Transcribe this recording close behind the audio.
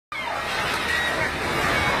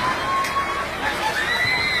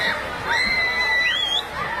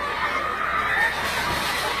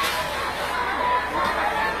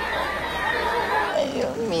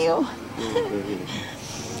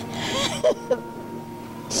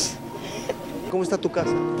¿Cómo está tu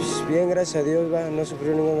casa? Pues bien, gracias a Dios, no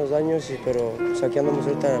sufrió ningunos daños, pero pues aquí andamos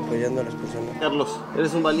ahorita apoyando a las personas. Carlos,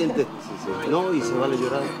 eres un valiente. Sí. No, y se vale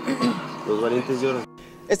llorar. Los valientes lloran.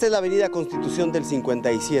 Esta es la avenida Constitución del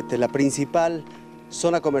 57, la principal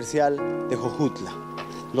zona comercial de Jojutla.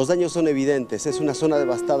 Los daños son evidentes, es una zona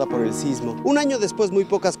devastada por el sismo. Un año después, muy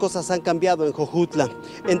pocas cosas han cambiado en Jojutla.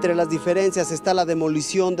 Entre las diferencias está la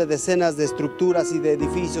demolición de decenas de estructuras y de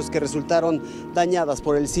edificios que resultaron dañadas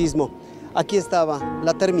por el sismo. Aquí estaba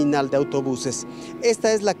la terminal de autobuses.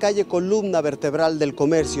 Esta es la calle columna vertebral del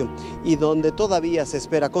comercio y donde todavía se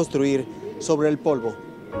espera construir sobre el polvo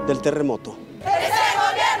del terremoto.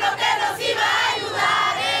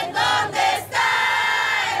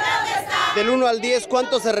 Del 1 al 10,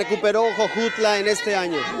 ¿cuánto se recuperó Jojutla en este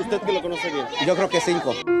año? Usted que lo conoce bien. Yo creo que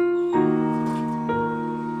 5.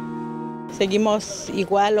 Seguimos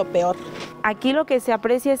igual o peor. Aquí lo que se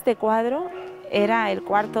aprecia este cuadro era el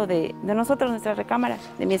cuarto de nosotros, nuestra recámara,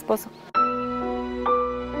 de mi esposo.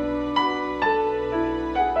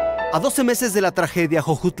 A 12 meses de la tragedia,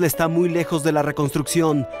 Jojutla está muy lejos de la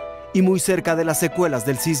reconstrucción y muy cerca de las secuelas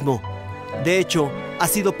del sismo. De hecho, ha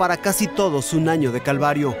sido para casi todos un año de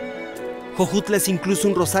calvario. Jojutla es incluso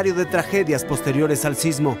un rosario de tragedias posteriores al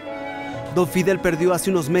sismo. Don Fidel perdió hace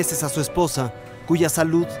unos meses a su esposa, cuya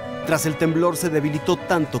salud, tras el temblor, se debilitó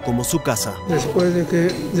tanto como su casa. Después de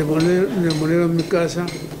que demolieron mi casa,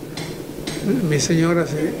 mi señora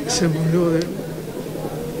se murió de...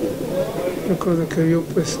 Recuerdo que vio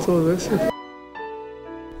pues todo eso.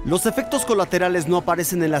 Los efectos colaterales no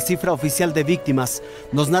aparecen en la cifra oficial de víctimas,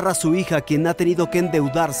 nos narra su hija, quien ha tenido que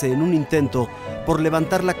endeudarse en un intento por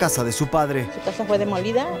levantar la casa de su padre. Su casa fue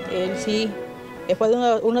demolida, él sí fue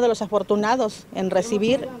uno de los afortunados en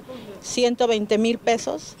recibir 120,000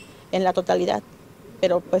 pesos en la totalidad,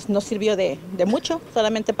 pero pues no sirvió de mucho,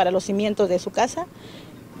 solamente para los cimientos de su casa,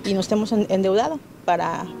 y nos hemos endeudado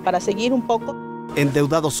para seguir un poco.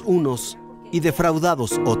 Endeudados unos y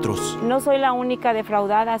defraudados otros. No soy la única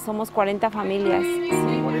defraudada, somos 40 familias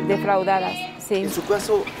defraudadas. Sí. ¿En su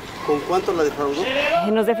caso, con cuánto la defraudó?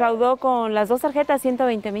 Nos defraudó con las 2 tarjetas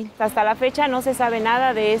 120,000. Hasta la fecha no se sabe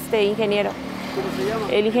nada de este ingeniero. ¿Cómo se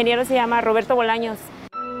llama? El ingeniero se llama Roberto Bolaños.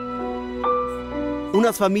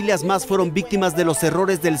 Unas familias más fueron víctimas de los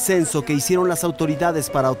errores del censo que hicieron las autoridades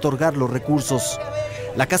para otorgar los recursos.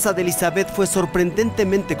 La casa de Elizabeth fue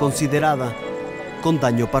sorprendentemente considerada con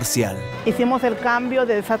daño parcial. Hicimos el cambio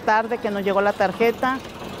de esa tarde que nos llegó la tarjeta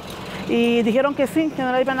y dijeron que sí, que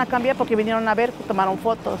no la iban a cambiar porque vinieron a ver, tomaron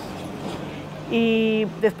fotos. Y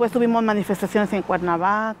después tuvimos manifestaciones en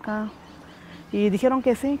Cuernavaca y dijeron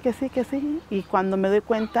que sí, que sí, que sí. Y cuando me doy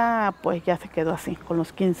cuenta, pues ya se quedó así, con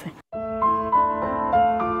los 15.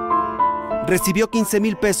 Recibió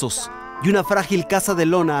 15,000 pesos y una frágil casa de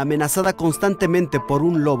lona amenazada constantemente por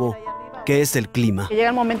un lobo, que es el clima. Llega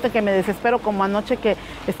el momento en que me desespero, como anoche que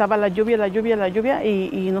estaba la lluvia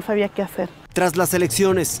y no sabía qué hacer. Tras las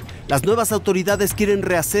elecciones, las nuevas autoridades quieren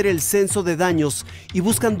rehacer el censo de daños y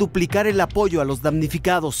buscan duplicar el apoyo a los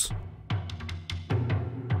damnificados.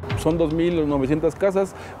 Son 2,900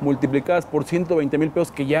 casas multiplicadas por 120,000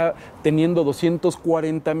 pesos que ya teniendo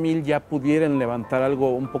 240,000 ya pudieran levantar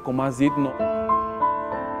algo un poco más digno.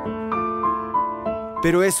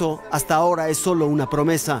 Pero eso, hasta ahora, es solo una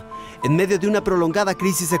promesa, en medio de una prolongada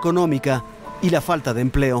crisis económica y la falta de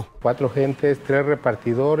empleo. 4 gentes, 3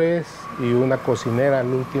 repartidores y una cocinera al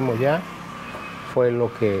último ya, fue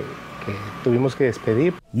lo que tuvimos que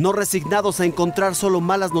despedir. No resignados a encontrar solo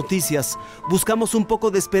malas noticias, buscamos un poco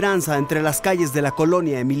de esperanza entre las calles de la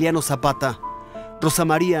colonia Emiliano Zapata. Rosa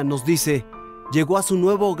María nos dice, llegó a su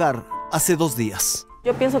nuevo hogar hace 2 días.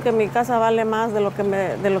 Yo pienso que mi casa vale más de lo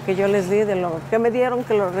que yo les di, de lo que me dieron,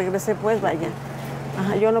 que lo regresé, pues vaya.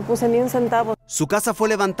 Ajá, yo no puse ni un centavo. Su casa fue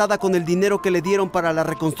levantada con el dinero que le dieron para la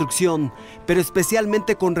reconstrucción, pero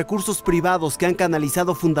especialmente con recursos privados que han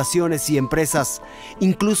canalizado fundaciones y empresas,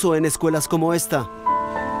 incluso en escuelas como esta.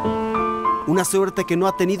 Una suerte que no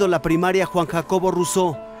ha tenido la primaria Juan Jacobo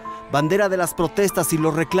Rousseau, bandera de las protestas y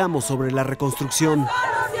los reclamos sobre la reconstrucción.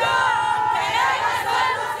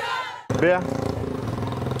 Vea.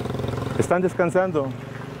 Están descansando.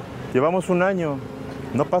 Llevamos un año.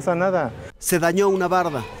 No pasa nada. Se dañó una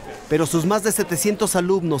barda, pero sus más de 700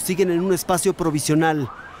 alumnos siguen en un espacio provisional,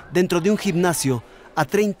 dentro de un gimnasio a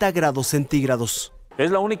 30 grados centígrados.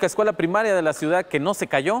 Es la única escuela primaria de la ciudad que no se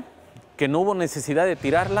cayó, que no hubo necesidad de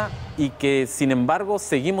tirarla y que, sin embargo,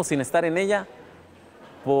 seguimos sin estar en ella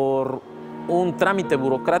por un trámite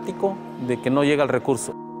burocrático de que no llega el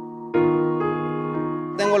recurso.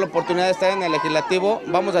 Tengo la oportunidad de estar en el legislativo,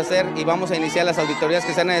 vamos a hacer y vamos a iniciar las auditorías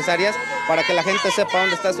que sean necesarias para que la gente sepa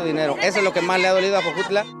dónde está su dinero. Eso es lo que más le ha dolido a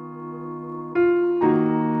Jojutla.